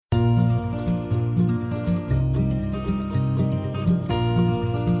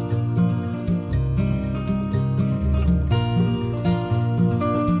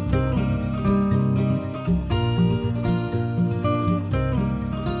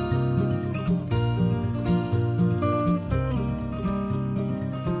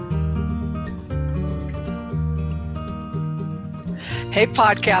Hey,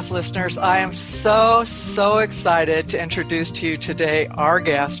 podcast listeners. I am so excited to introduce to you today our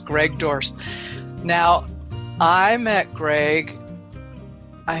guest, Greg Dorst. Now, I met Greg,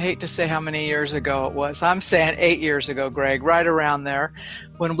 I hate to say how many years ago it was. I'm saying 8 years ago, Greg, right around there,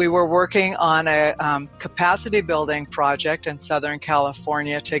 when we were working on a capacity building project in Southern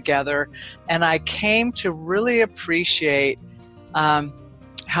California together. And I came to really appreciate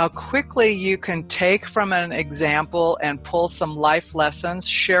how quickly you can take from an example and pull some life lessons,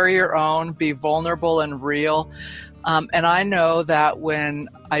 share your own, be vulnerable and real. And I know that when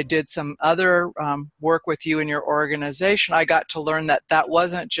I did some other work with you in your organization, I got to learn that that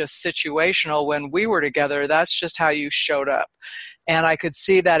wasn't just situational when we were together. That's just how you showed up. And I could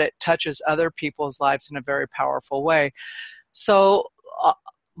see that it touches other people's lives in a very powerful way. So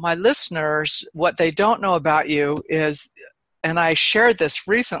my listeners, what they don't know about you is, and I shared this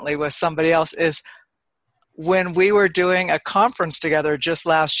recently with somebody else, is when we were doing a conference together just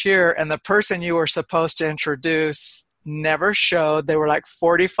last year and the person you were supposed to introduce never showed. They were like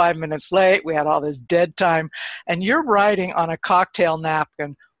 45 minutes late. We had all this dead time. And you're writing on a cocktail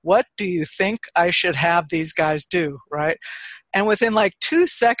napkin, what do you think I should have these guys do, right? And within like 2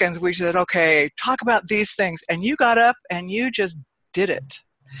 seconds, we said, okay, talk about these things. And you got up and you just did it.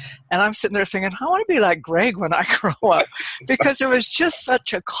 And I'm sitting there thinking, I want to be like Greg when I grow up, because there was just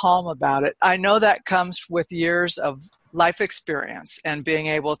such a calm about it. I know that comes with years of life experience and being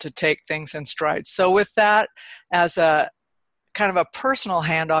able to take things in stride. So with that as a kind of a personal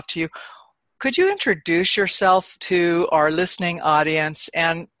handoff to you, could you introduce yourself to our listening audience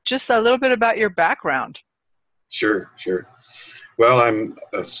and just a little bit about your background? Sure. Well, I'm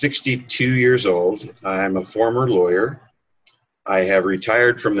 62 years old. I'm a former lawyer. I have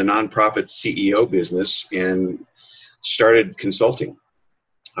retired from the nonprofit CEO business and started consulting.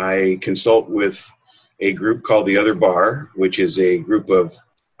 I consult with a group called The Other Bar, which is a group of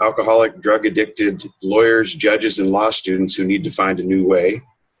alcoholic, drug-addicted lawyers, judges, and law students who need to find a new way.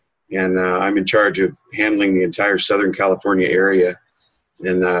 And I'm in charge of handling the entire Southern California area.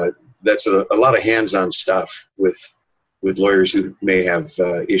 And that's a lot of hands-on stuff with lawyers who may have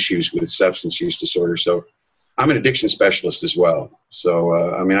issues with substance use disorder. So I'm an addiction specialist as well. So,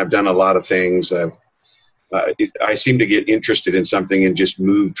 I've done a lot of things. I seem to get interested in something and just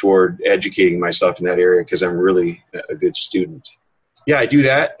move toward educating myself in that area because I'm really a good student. Yeah, I do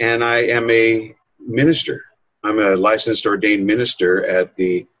that. And I am a minister. I'm a licensed ordained minister at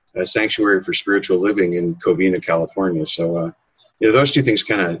the Sanctuary for Spiritual Living in Covina, California. So, those two things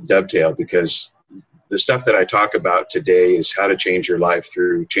kind of dovetail, because the stuff that I talk about today is how to change your life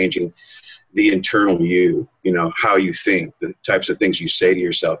through changing the internal you, how you think, the types of things you say to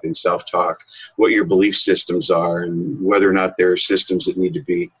yourself in self-talk, what your belief systems are, and whether or not there are systems that need to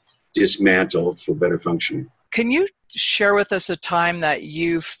be dismantled for better functioning. Can you share with us a time that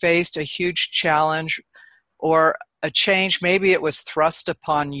you faced a huge challenge or a change? Maybe it was thrust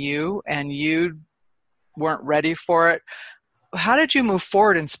upon you and you weren't ready for it. How did you move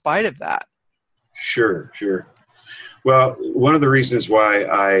forward in spite of that? Sure. Well, one of the reasons why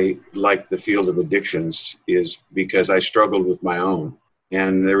I like the field of addictions is because I struggled with my own.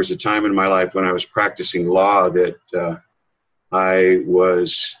 And there was a time in my life when I was practicing law that I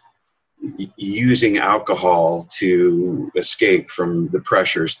was using alcohol to escape from the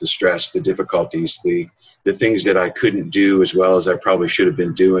pressures, the stress, the difficulties, the things that I couldn't do as well as I probably should have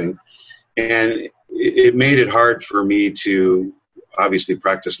been doing. And it made it hard for me to obviously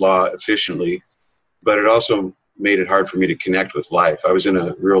practice law efficiently, but it also made it hard for me to connect with life. I was in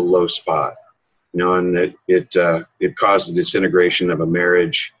a real low spot, and it caused the disintegration of a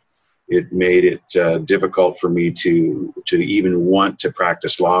marriage. It made it difficult for me to even want to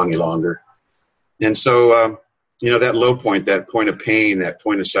practice law any longer. And so, that low point, that point of pain, that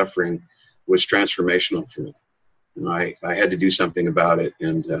point of suffering was transformational for me. I had to do something about it.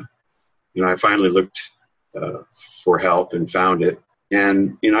 And, I finally looked for help and found it.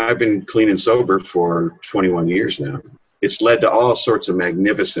 And, I've been clean and sober for 21 years now. It's led to all sorts of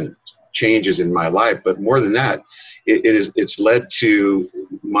magnificent changes in my life. But more than that, it's led to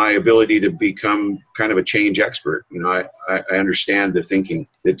my ability to become kind of a change expert. I understand the thinking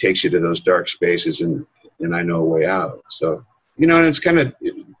that takes you to those dark spaces, and I know a way out. So, and it's kind of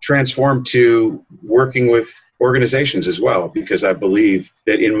transformed to working with organizations as well, because I believe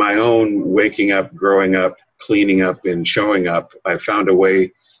that in my own waking up, growing up, cleaning up, and showing up, I found a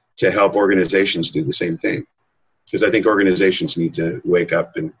way to help organizations do the same thing. Because I think organizations need to wake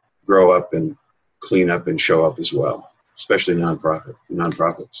up and grow up and clean up and show up as well, especially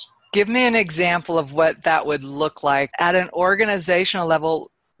nonprofits. Give me an example of what that would look like at an organizational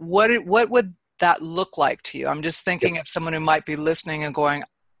level. What would that look like to you? I'm just thinking of someone who might be listening and going,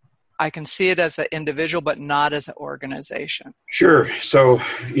 I can see it as an individual, but not as an organization. Sure. So,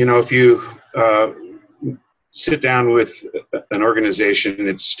 if you sit down with an organization,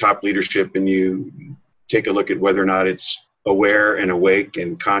 its top leadership, and you take a look at whether or not it's aware and awake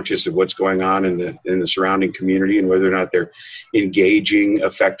and conscious of what's going on in the surrounding community, and whether or not they're engaging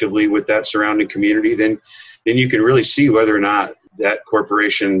effectively with that surrounding community, then you can really see whether or not that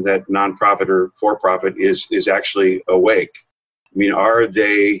corporation, that nonprofit or for-profit is actually awake. I mean, are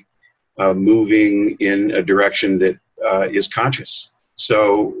they moving in a direction that is conscious?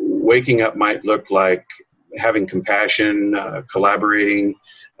 So waking up might look like having compassion, collaborating,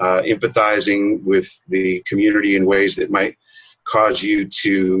 empathizing with the community in ways that might cause you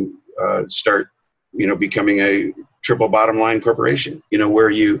to start, becoming a triple bottom line corporation, where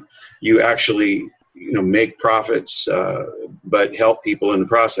you actually, make profits, but help people in the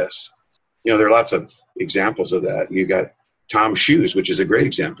process. There are lots of examples of that. You got Tom Shoes, which is a great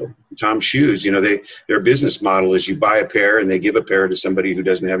example. Tom Shoes, their business model is you buy a pair and they give a pair to somebody who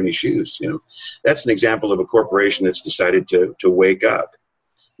doesn't have any shoes. That's an example of a corporation that's decided to wake up,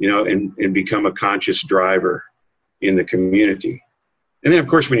 and become a conscious driver in the community. And then, of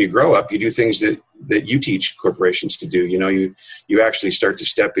course, when you grow up, you do things that you teach corporations to do. You actually start to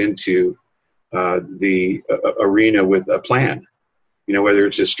step into the arena with a plan, whether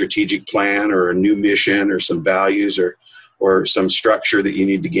it's a strategic plan or a new mission or some values or some structure that you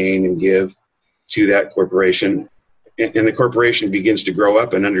need to gain and give to that corporation. And the corporation begins to grow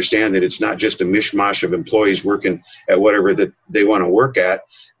up and understand that it's not just a mishmash of employees working at whatever that they want to work at.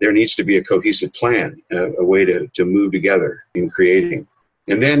 There needs to be a cohesive plan, a way to move together in creating.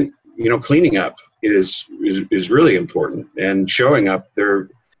 And then, cleaning up is really important, and showing up, they're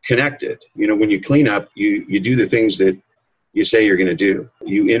connected. When you clean up, you do the things that you say you're going to do.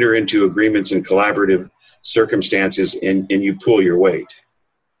 You enter into agreements and collaborative circumstances, and you pull your weight.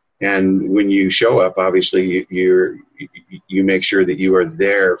 And when you show up, obviously you make sure that you are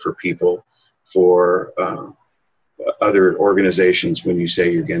there for people, for other organizations when you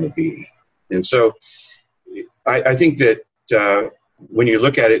say you're going to be. And so I think that when you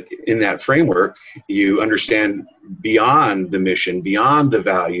look at it in that framework, you understand beyond the mission, beyond the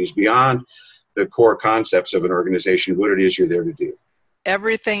values, beyond the core concepts of an organization, what it is you're there to do.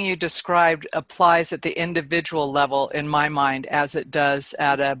 Everything you described applies at the individual level, in my mind, as it does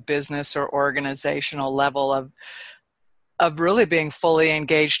at a business or organizational level of really being fully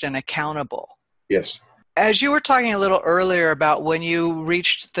engaged and accountable. Yes. As you were talking a little earlier about when you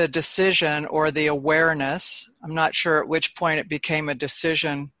reached the decision or the awareness, I'm not sure at which point it became a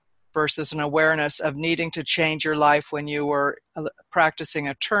decision versus an awareness of needing to change your life when you were a practicing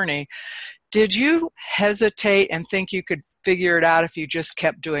attorney, did you hesitate and think you could figure it out if you just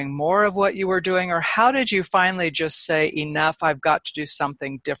kept doing more of what you were doing? Or how did you finally just say, enough, I've got to do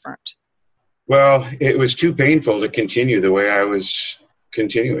something different? Well, it was too painful to continue the way I was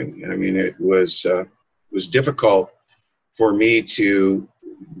continuing. I mean, it was difficult for me to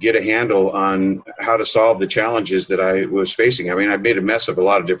get a handle on how to solve the challenges that I was facing. I mean, I made a mess of a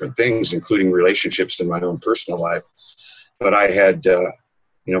lot of different things, including relationships in my own personal life. But I had,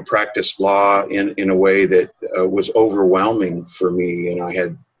 practiced law in a way that was overwhelming for me. And I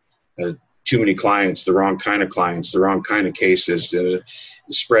had too many clients, the wrong kind of cases,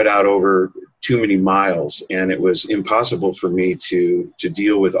 spread out over too many miles. And it was impossible for me to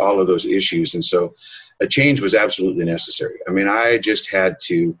deal with all of those issues. And so a change was absolutely necessary. I mean, I just had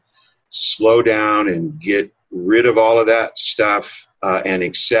to slow down and get rid of all of that stuff and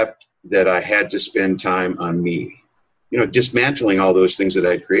accept that I had to spend time on me. Dismantling all those things that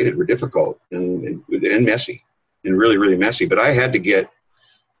I had created were difficult and messy and really, really messy. But I had to get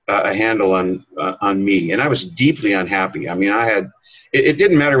a handle on me. And I was deeply unhappy. I mean, it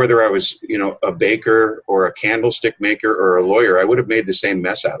didn't matter whether I was, a baker or a candlestick maker or a lawyer. I would have made the same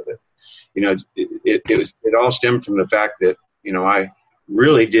mess out of it. It all stemmed from the fact that, I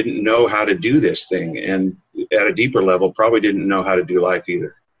really didn't know how to do this thing. And at a deeper level, probably didn't know how to do life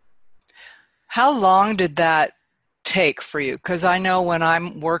either. How long did that take for you? Because I know when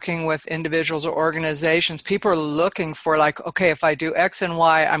I'm working with individuals or organizations, people are looking for okay, if I do X and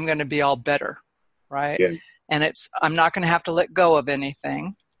Y, I'm going to be all better, right? Yeah. And I'm not going to have to let go of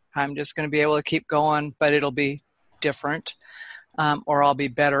anything. I'm just going to be able to keep going, but it'll be different, or I'll be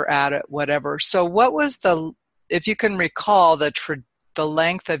better at it, whatever. So what was if you can recall the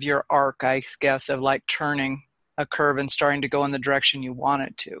length of your arc, I guess, of turning a curve and starting to go in the direction you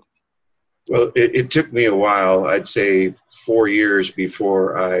wanted to? Well, it took me a while. I'd say 4 years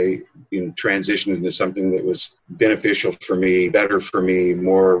before I transitioned into something that was beneficial for me, better for me,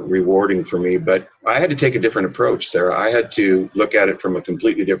 more rewarding for me. But I had to take a different approach, Sarah. I had to look at it from a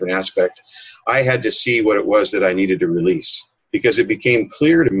completely different aspect. I had to see what it was that I needed to release, because it became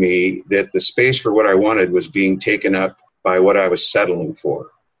clear to me that the space for what I wanted was being taken up by what I was settling for.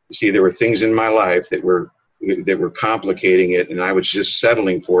 You see, there were things in my life that were complicating it, and I was just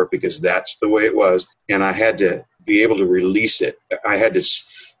settling for it because that's the way it was, and I had to be able to release it. I had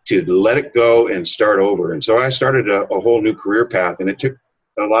to let it go and start over. And so I started a whole new career path, and it took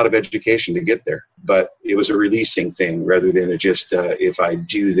a lot of education to get there, but it was a releasing thing rather than if I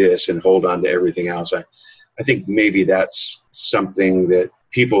do this and hold on to everything else. I think maybe that's something that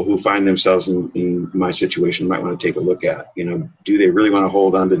people who find themselves in my situation might want to take a look at. Do they really want to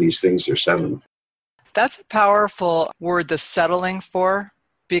hold on to these things they're settling for? That's a powerful word, the settling for,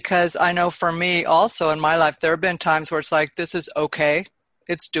 because I know for me also in my life, there have been times where it's like, this is okay,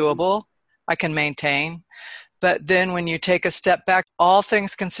 it's doable, I can maintain. But then when you take a step back, all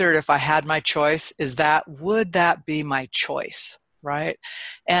things considered, if I had my choice, would that be my choice, right?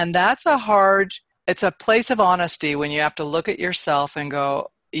 And that's it's a place of honesty when you have to look at yourself and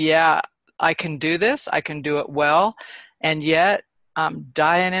go, yeah, I can do this, I can do it well, and yet I'm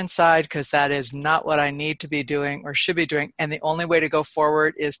dying inside because that is not what I need to be doing or should be doing. And the only way to go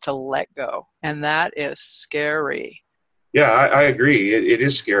forward is to let go. And that is scary. Yeah, I agree. It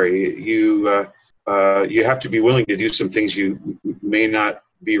is scary. You have to be willing to do some things you may not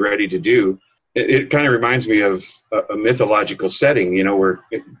be ready to do. It kind of reminds me of a mythological setting, where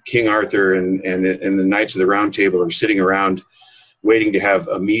King Arthur and the Knights of the Round Table are sitting around waiting to have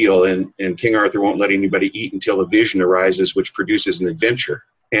a meal, and King Arthur won't let anybody eat until a vision arises, which produces an adventure.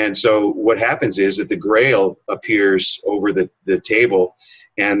 And so what happens is that the Grail appears over the table,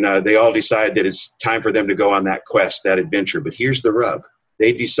 and they all decide that it's time for them to go on that quest, that adventure. But here's the rub.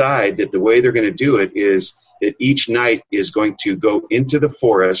 They decide that the way they're going to do it is that each knight is going to go into the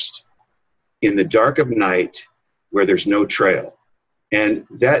forest in the dark of night where there's no trail. And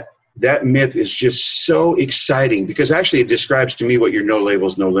that myth is just so exciting, because actually it describes to me what your no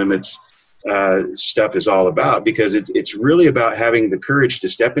labels, no limits stuff is all about, because it's really about having the courage to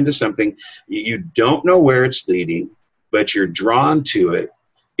step into something. You don't know where it's leading, but you're drawn to it.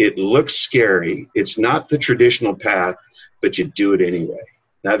 It looks scary. It's not the traditional path, but you do it anyway.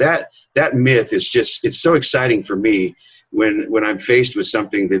 Now that myth is it's so exciting for me when I'm faced with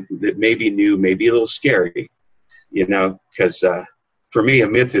something that may be new, maybe a little scary, because for me, a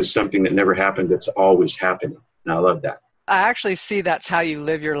myth is something that never happened that's always happening. And I love that. I actually see that's how you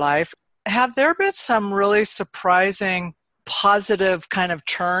live your life. Have there been some really surprising, positive kind of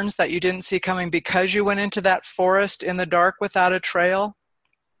turns that you didn't see coming because you went into that forest in the dark without a trail?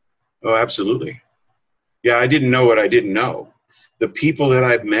 Oh, absolutely. Yeah, I didn't know what I didn't know. The people that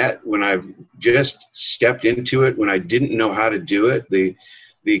I've met when I've just stepped into it, when I didn't know how to do it,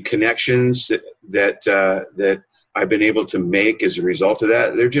 the connections that I've been able to make as a result of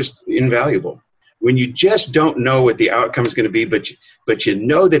that, they're just invaluable. When you just don't know what the outcome is going to be, but you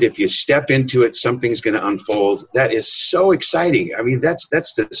know that if you step into it, something's going to unfold. That is so exciting. I mean, that's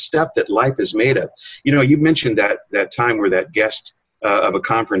the stuff that life is made of. You mentioned that time where that guest of a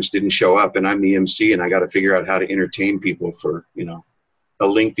conference didn't show up, and I'm the MC, and I got to figure out how to entertain people for a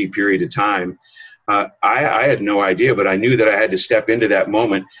lengthy period of time. I had no idea, but I knew that I had to step into that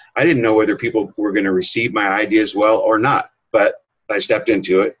moment. I didn't know whether people were going to receive my ideas well or not, but I stepped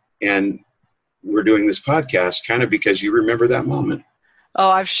into it, and we're doing this podcast kind of because you remember that moment. Oh,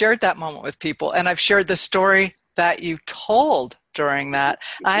 I've shared that moment with people, and I've shared the story that you told during that.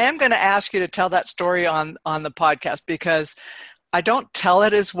 I am going to ask you to tell that story on the podcast, because I don't tell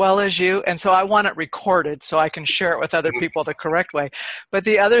it as well as you, and so I want it recorded so I can share it with other people the correct way. But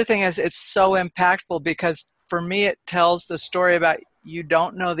the other thing is, it's so impactful because for me it tells the story about you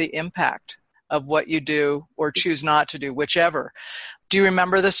don't know the impact of what you do or choose not to do, whichever. Do you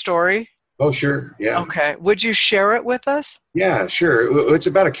remember the story? Oh, sure. Yeah. Okay. Would you share it with us? Yeah, sure. It's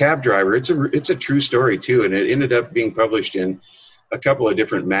about a cab driver. It's a true story too, and it ended up being published in a couple of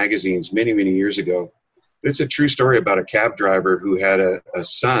different magazines many, many years ago. It's a true story about a cab driver who had a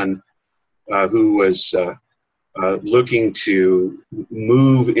son who was looking to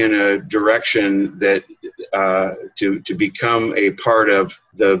move in a direction that to become a part of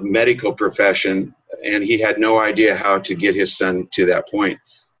the medical profession, and he had no idea how to get his son to that point.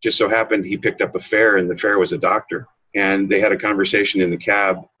 Just so happened he picked up a fare, and the fare was a doctor. And they had a conversation in the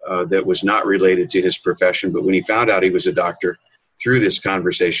cab that was not related to his profession, but when he found out he was a doctor through this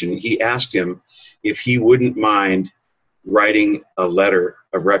conversation, he asked him if he wouldn't mind writing a letter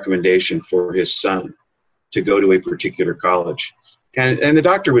of recommendation for his son to go to a particular college. And the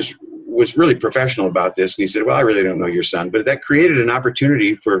doctor was really professional about this. And he said, well, I really don't know your son. But that created an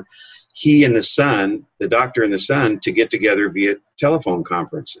opportunity for he and the son, the doctor and the son, to get together via telephone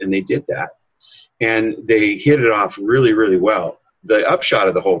conference. And they did that. And they hit it off really, really well. The upshot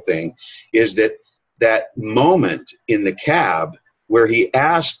of the whole thing is that moment in the cab where he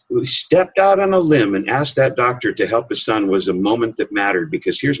stepped out on a limb and asked that doctor to help his son was a moment that mattered,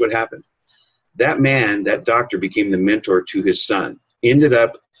 because here's what happened. That doctor became the mentor to his son, ended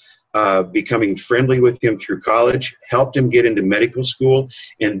up becoming friendly with him through college, helped him get into medical school,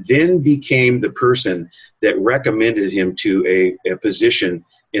 and then became the person that recommended him to a position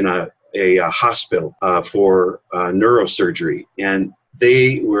in a hospital for neurosurgery. And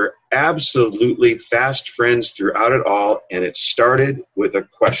they were absolutely fast friends throughout it all, and it started with a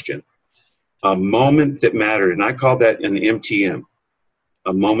question, a moment that mattered. And I call that an MTM,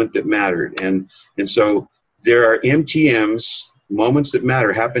 a moment that mattered. And so there are MTMs, moments that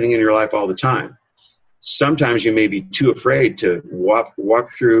matter, happening in your life all the time. Sometimes you may be too afraid to walk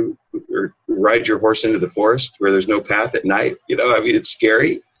through or ride your horse into the forest where there's no path at night. It's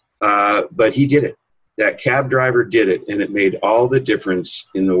scary, but he did it. That cab driver did it, and it made all the difference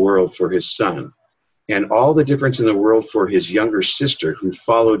in the world for his son, and all the difference in the world for his younger sister, who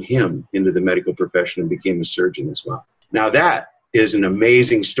followed him into the medical profession and became a surgeon as well. Now that is an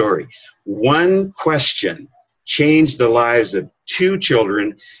amazing story. One question changed the lives of 2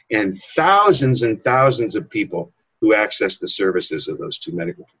 children and thousands of people who access the services of those 2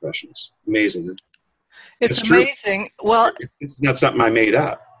 medical professionals. Amazing. It's amazing. True. Well, it's not something I made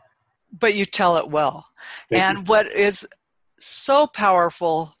up. But you tell it well. And what is so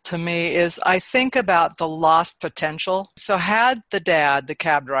powerful to me is I think about the lost potential. So had the dad, the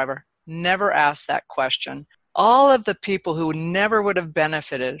cab driver, never asked that question, all of the people who never would have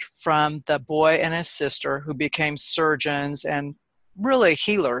benefited from the boy and his sister who became surgeons and really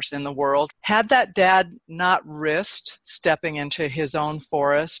healers in the world, had that dad not risked stepping into his own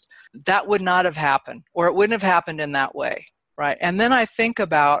forest, that would not have happened, or it wouldn't have happened in that way, right? And then I think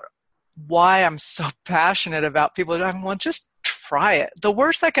about why I'm so passionate about people going, well, just try it. The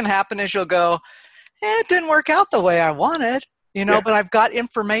worst that can happen is you'll go, it didn't work out the way I wanted, but I've got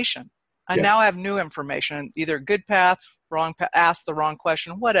information. I now have new information, either good path, wrong path, ask the wrong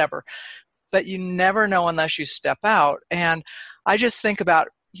question, whatever. But you never know unless you step out. And I just think about,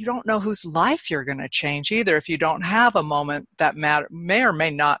 you don't know whose life you're going to change either if you don't have a moment that may or may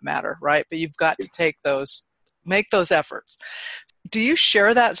not matter, right? But you've got to make those efforts. Do you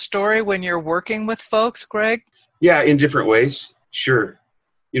share that story when you're working with folks, Greg? Yeah, in different ways. Sure.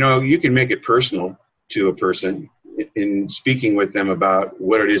 You can make it personal to a person in speaking with them about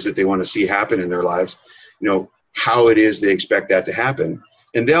what it is that they want to see happen in their lives, how it is they expect that to happen.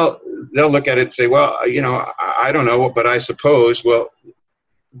 And they'll look at it and say, well, I don't know, but I suppose, well,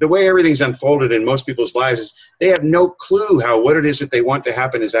 the way everything's unfolded in most people's lives is they have no clue how what it is that they want to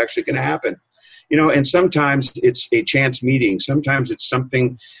happen is actually going to happen. And sometimes it's a chance meeting. Sometimes it's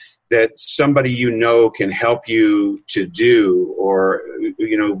something that somebody can help you to do, or,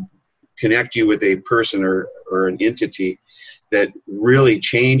 connect you with a person or an entity that really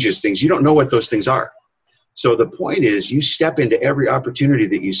changes things. You don't know what those things are. So the point is, you step into every opportunity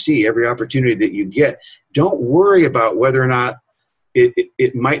that you see, every opportunity that you get. Don't worry about whether or not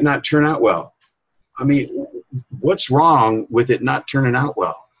it might not turn out well. I mean, what's wrong with it not turning out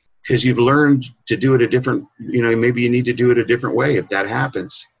well? Because you've learned to do it a different, maybe you need to do it a different way if that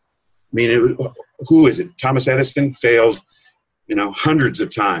happens. I mean, who is it? Thomas Edison failed, hundreds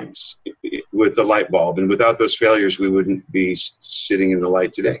of times with the light bulb. And without those failures, we wouldn't be sitting in the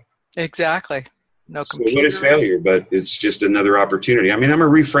light today. Exactly. No computer. So what is failure? But it's just another opportunity. I mean, I'm a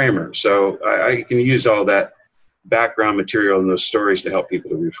reframer, so I can use all that background material and those stories to help people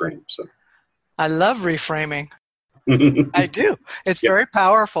to reframe. So I love reframing. I do. It's very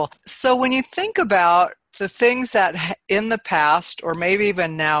powerful. So when you think about the things that in the past, or maybe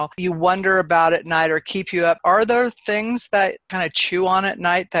even now, you wonder about at night or keep you up, are there things that kind of chew on at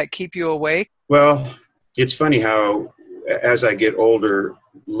night that keep you awake? Well, it's funny how as I get older,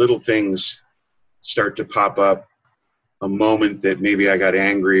 little things start to pop up. A moment that maybe I got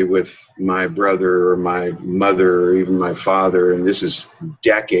angry with my brother or my mother or even my father, and this is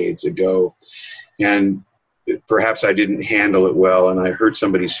decades ago. And perhaps I didn't handle it well and I hurt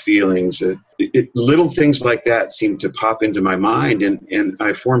somebody's feelings. Little things like that seem to pop into my mind, and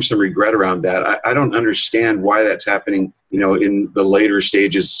I form some regret around that. I don't understand why that's happening, in the latter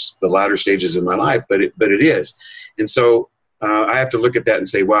stages of my life, but it is. And so I have to look at that and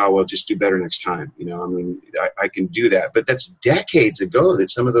say, wow, well, just do better next time. I mean, I can do that. But that's decades ago that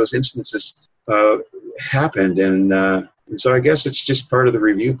some of those instances happened. And so I guess it's just part of the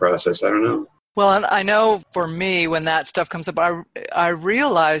review process. I don't know. Well, and I know for me, when that stuff comes up, I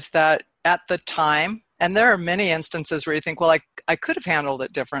realized that at the time, and there are many instances where you think, well, I could have handled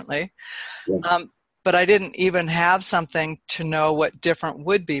it differently. Yeah. But I didn't even have something to know what different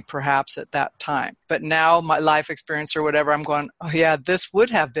would be perhaps at that time. But now my life experience or whatever, I'm going, oh yeah, this would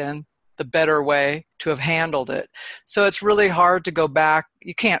have been the better way to have handled it. So it's really hard to go back.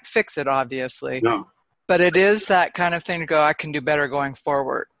 You can't fix it, obviously. No. But it is that kind of thing to go, I can do better going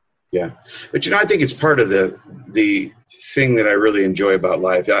forward. Yeah. But, I think it's part of the thing that I really enjoy about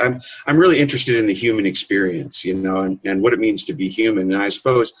life. I'm really interested in the human experience, and what it means to be human. And I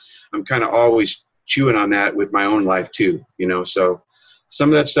suppose I'm kind of always chewing on that with my own life too, so some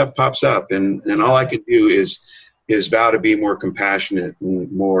of that stuff pops up and all I can do is vow to be more compassionate and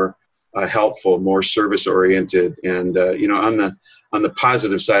more helpful, more service oriented. And, on the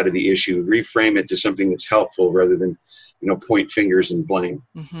positive side of the issue, reframe it to something that's helpful rather than, point fingers and blame.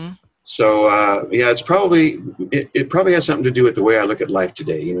 Mm-hmm. So, it's probably, it probably has something to do with the way I look at life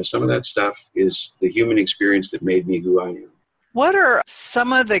today. Some of that stuff is the human experience that made me who I am. What are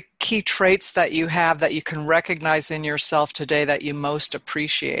some of the key traits that you have that you can recognize in yourself today that you most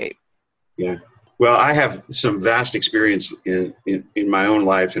appreciate? Yeah. Well, I have some vast experience in my own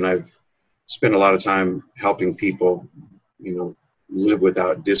life, and I've spent a lot of time helping people, live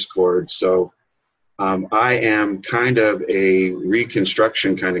without discord. So I am kind of a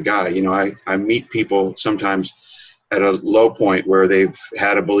reconstruction kind of guy. I meet people sometimes at a low point where they've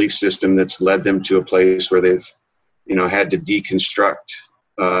had a belief system that's led them to a place where they've had to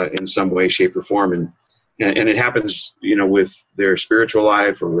deconstruct in some way, shape, or form. And it happens, with their spiritual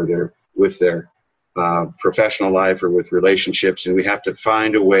life or with their professional life or with relationships. And we have to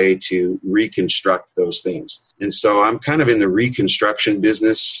find a way to reconstruct those things. And so I'm kind of in the reconstruction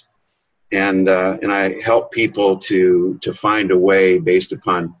business, and I help people to find a way based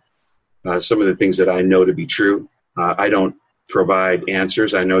upon some of the things that I know to be true. I don't provide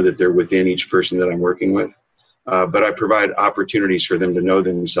answers. I know that they're within each person that I'm working with. But I provide opportunities for them to know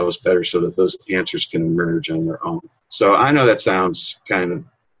themselves better so that those answers can emerge on their own. So I know that sounds kind of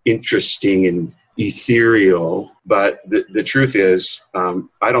interesting and ethereal, but the truth is,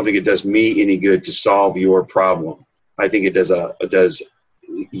 I don't think it does me any good to solve your problem. I think it does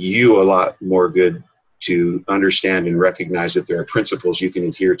you a lot more good to understand and recognize that there are principles you can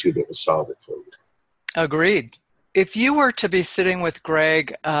adhere to that will solve it for you. Agreed. If you were to be sitting with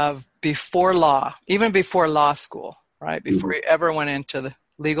Greg before law, even before law school, right, before he ever went into the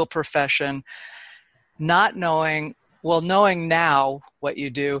legal profession, knowing now what you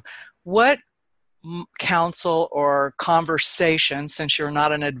do, what counsel or conversation, since you're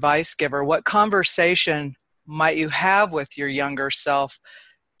not an advice giver, what conversation might you have with your younger self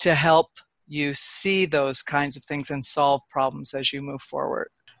to help you see those kinds of things and solve problems as you move forward?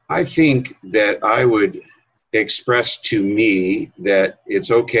 I think that I would express to me that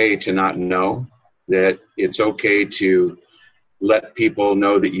it's okay to not know, that it's okay to let people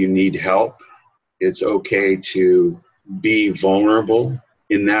know that you need help. It's okay to be vulnerable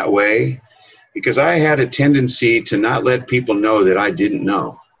in that way, because I had a tendency to not let people know that I didn't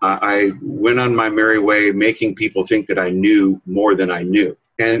know. I went on my merry way, making people think that I knew more than I knew.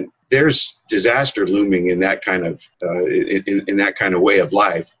 And there's disaster looming in that kind of in that kind of way of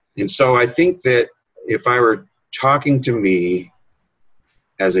life. And so I think that if I were talking to me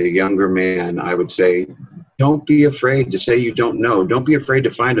as a younger man, I would say, don't be afraid to say you don't know. Don't be afraid to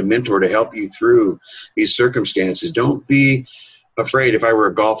find a mentor to help you through these circumstances. Don't be afraid, if I were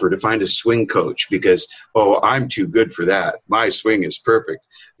a golfer, to find a swing coach because, I'm too good for that. My swing is perfect.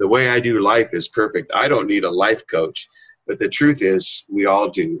 The way I do life is perfect. I don't need a life coach. But the truth is, we all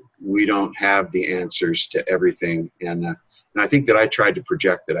do. We don't have the answers to everything. And I think that I tried to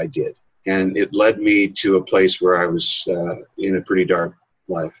project that I did. And it led me to a place where I was in a pretty dark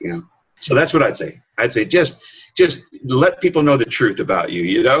life, So that's what I'd say. I'd say just let people know the truth about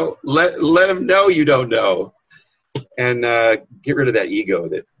you, Let them know you don't know. And get rid of that ego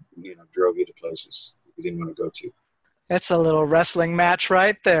that, drove you to places you didn't want to go to. That's a little wrestling match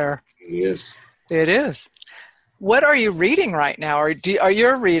right there. It is. It is. What are you reading right now? Are you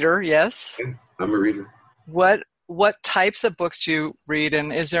a reader? Yes. Yeah, I'm a reader. What types of books do you read,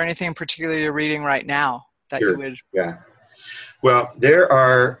 and is there anything in particular you're reading right now that Sure. you would? Yeah. Well, there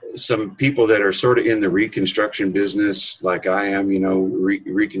are some people that are sort of in the reconstruction business, like I am,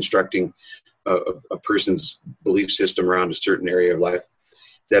 reconstructing a person's belief system around a certain area of life.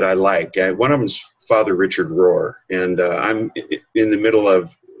 that I like. One of them is Father Richard Rohr, and I'm in the middle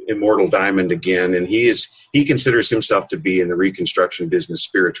of Immortal Diamond again, and he considers himself to be in the Reconstruction business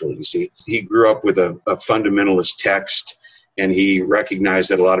spiritually. You see, he grew up with a fundamentalist text, and he recognized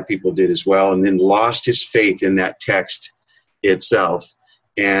that a lot of people did as well, and then lost his faith in that text itself,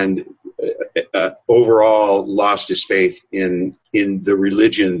 and overall lost his faith in the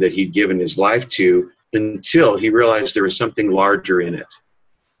religion that he'd given his life to, until he realized there was something larger in it.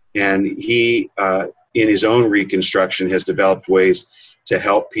 And he, in his own reconstruction, has developed ways to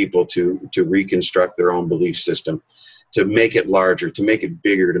help people to reconstruct their own belief system, to make it larger, to make it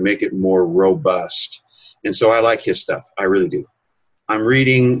bigger, to make it more robust. And so I like his stuff. I really do. I'm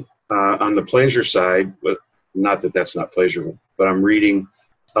reading on the pleasure side, but not that that's not pleasurable, but I'm reading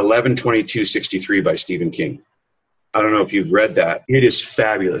 11/22/63 by Stephen King. I don't know if you've read that. It is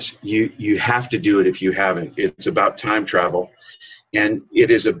fabulous. You have to do it if you haven't. It's about time travel, and it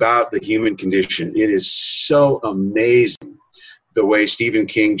is about the human condition. It is so amazing the way Stephen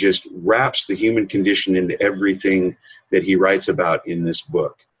King just wraps the human condition into everything that he writes about in this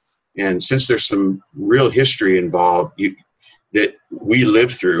book. And since there's some real history involved that we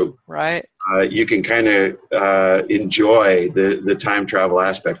lived through, right? You can kind of enjoy the time travel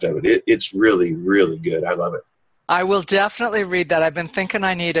aspect of it. It's really, really good. I love it. I will definitely read that. I've been thinking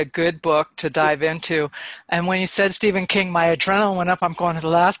I need a good book to dive into. And when you said Stephen King, my adrenaline went up. I'm going, the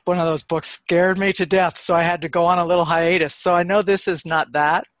last one of those books scared me to death, so I had to go on a little hiatus. So I know this is not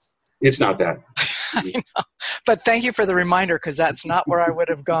that. It's not that. I know. But thank you for the reminder, because that's not where I would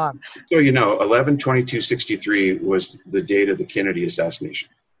have gone. So, 11/22/63 was the date of the Kennedy assassination.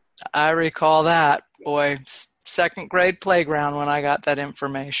 I recall that. Boy, second grade playground when I got that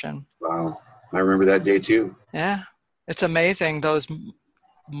information. Wow. I remember that day too. Yeah. It's amazing, those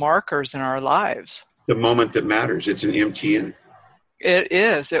markers in our lives. The moment that matters. It's an MTN. It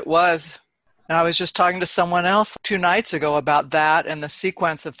is. It was. And I was just talking to someone else 2 nights ago about that and the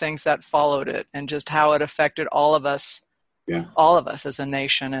sequence of things that followed it, and just how it affected all of us. Yeah. All of us as a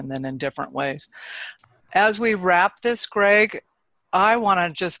nation, and then in different ways. As we wrap this, Greg, I want to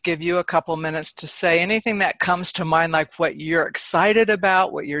just give you a couple minutes to say anything that comes to mind, like what you're excited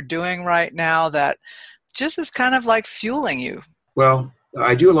about, what you're doing right now that just is kind of like fueling you. Well,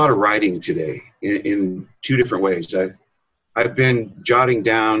 I do a lot of writing today in 2 different ways. I've been jotting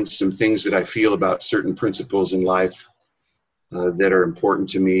down some things that I feel about certain principles in life that are important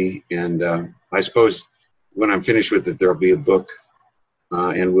to me. And I suppose when I'm finished with it, there'll be a book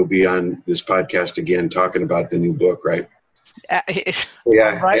and we'll be on this podcast again talking about the new book, right? Yeah,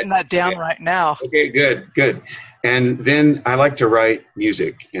 I'm writing that down right now. Okay, good. And then I like to write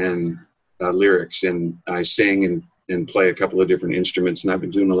music and lyrics, and I sing and play a couple of different instruments, and I've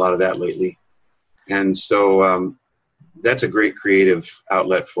been doing a lot of that lately. And so that's a great creative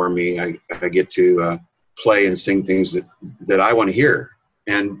outlet for me. I get to play and sing things that I want to hear.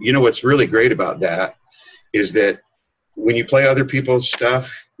 And what's really great about that is that when you play other people's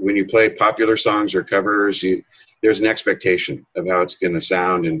stuff, when you play popular songs or covers, there's an expectation of how it's going to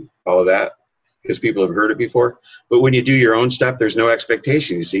sound and all of that, because people have heard it before. But when you do your own stuff, there's no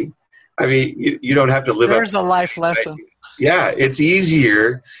expectation, you see. I mean, you don't have to live up. There's a life lesson. Yeah, it's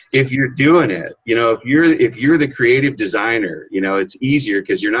easier if you're doing it. If you're the creative designer, it's easier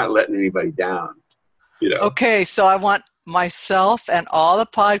because you're not letting anybody down. Okay, so I want myself and all the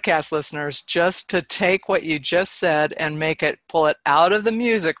podcast listeners just to take what you just said and pull it out of the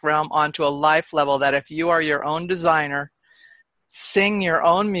music realm onto a life level, that if you are your own designer, sing your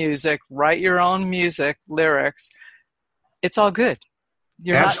own music, write your own music, lyrics, it's all good.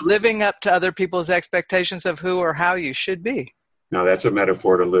 You're Absolutely. Not living up to other people's expectations of who or how you should be. Now that's a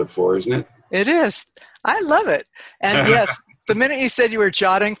metaphor to live for, isn't it? It is. I love it. And yes, the minute you said you were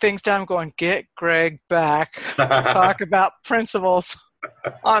jotting things down, I'm going, get Greg back. Talk about principles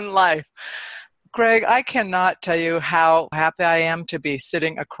on life. Greg, I cannot tell you how happy I am to be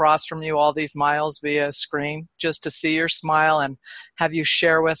sitting across from you all these miles via screen, just to see your smile and have you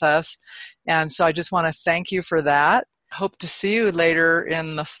share with us. And so I just want to thank you for that. Hope to see you later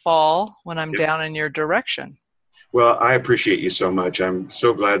in the fall when I'm down in your direction. Well, I appreciate you so much. I'm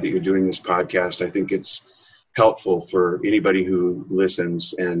so glad that you're doing this podcast. I think it's helpful for anybody who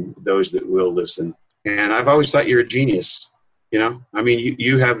listens and those that will listen. And I've always thought you're a genius. I mean,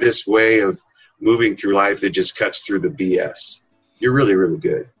 you have this way of moving through life that just cuts through the BS. You're really, really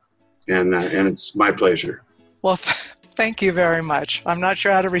good. And it's my pleasure. Well, thank you very much. I'm not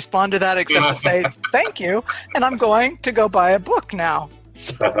sure how to respond to that except to say thank you. And I'm going to go buy a book now.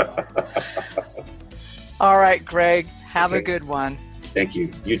 So. All right, Greg, have a good one. Thank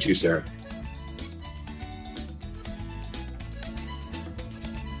you. You too, Sarah.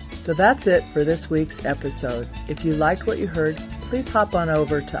 So that's it for this week's episode. If you liked what you heard, please hop on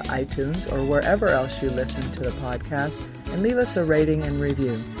over to iTunes or wherever else you listen to the podcast and leave us a rating and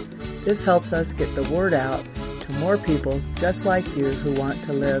review. This helps us get the word out to more people just like you who want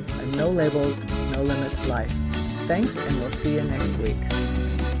to live a no labels, no limits life. Thanks, and we'll see you next week.